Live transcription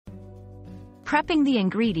Prepping the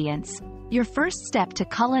ingredients, your first step to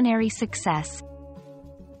culinary success.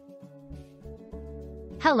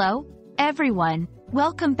 Hello, everyone.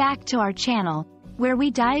 Welcome back to our channel, where we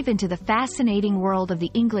dive into the fascinating world of the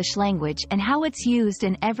English language and how it's used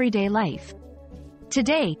in everyday life.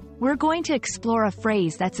 Today, we're going to explore a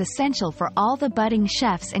phrase that's essential for all the budding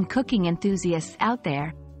chefs and cooking enthusiasts out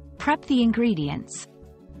there: prep the ingredients.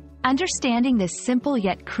 Understanding this simple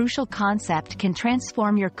yet crucial concept can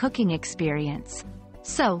transform your cooking experience.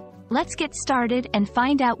 So, let's get started and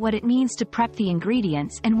find out what it means to prep the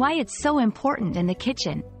ingredients and why it's so important in the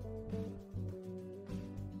kitchen.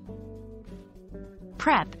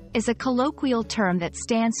 Prep is a colloquial term that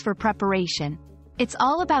stands for preparation. It's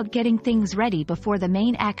all about getting things ready before the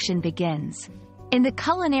main action begins. In the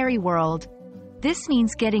culinary world, this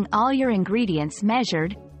means getting all your ingredients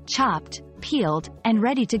measured, chopped, peeled, and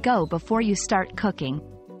ready to go before you start cooking.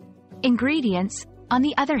 Ingredients, on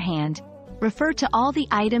the other hand, refer to all the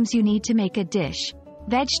items you need to make a dish: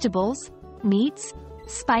 vegetables, meats,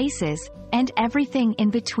 spices, and everything in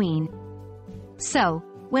between. So,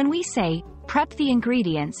 when we say, prep the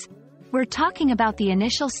ingredients, we're talking about the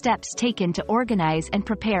initial steps taken to organize and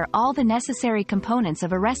prepare all the necessary components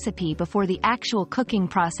of a recipe before the actual cooking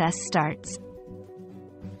process starts.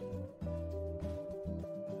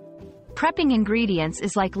 Prepping ingredients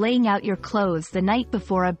is like laying out your clothes the night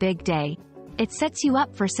before a big day. It sets you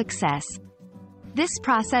up for success. This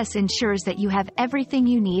process ensures that you have everything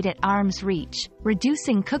you need at arm's reach,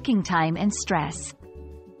 reducing cooking time and stress.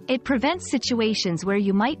 It prevents situations where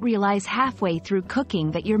you might realize halfway through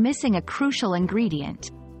cooking that you're missing a crucial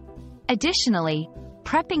ingredient. Additionally,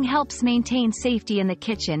 prepping helps maintain safety in the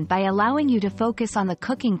kitchen by allowing you to focus on the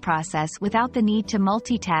cooking process without the need to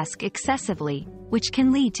multitask excessively, which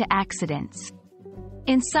can lead to accidents.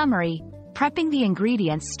 In summary, prepping the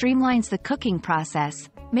ingredients streamlines the cooking process,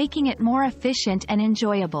 making it more efficient and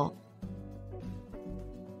enjoyable.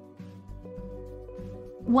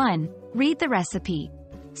 1. Read the recipe.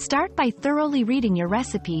 Start by thoroughly reading your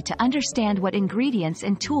recipe to understand what ingredients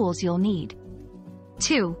and tools you'll need.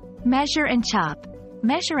 2. Measure and chop.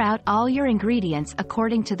 Measure out all your ingredients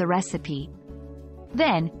according to the recipe.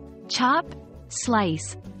 Then, chop,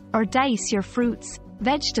 slice, or dice your fruits,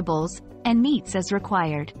 vegetables, and meats as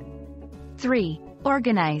required. 3.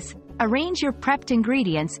 Organize. Arrange your prepped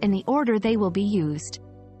ingredients in the order they will be used.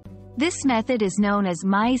 This method is known as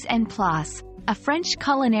mise en place, a French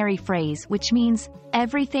culinary phrase which means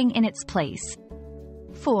everything in its place.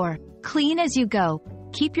 4. Clean as you go.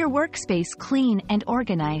 Keep your workspace clean and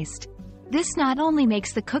organized. This not only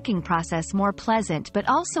makes the cooking process more pleasant but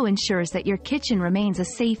also ensures that your kitchen remains a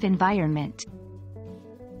safe environment.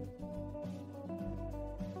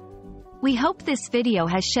 We hope this video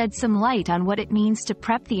has shed some light on what it means to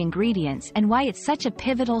prep the ingredients and why it's such a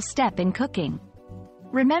pivotal step in cooking.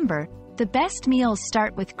 Remember, the best meals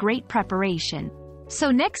start with great preparation.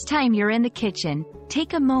 So next time you're in the kitchen,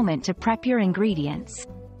 take a moment to prep your ingredients.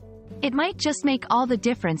 It might just make all the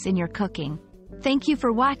difference in your cooking. Thank you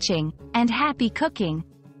for watching, and happy cooking!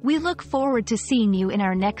 We look forward to seeing you in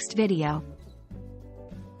our next video.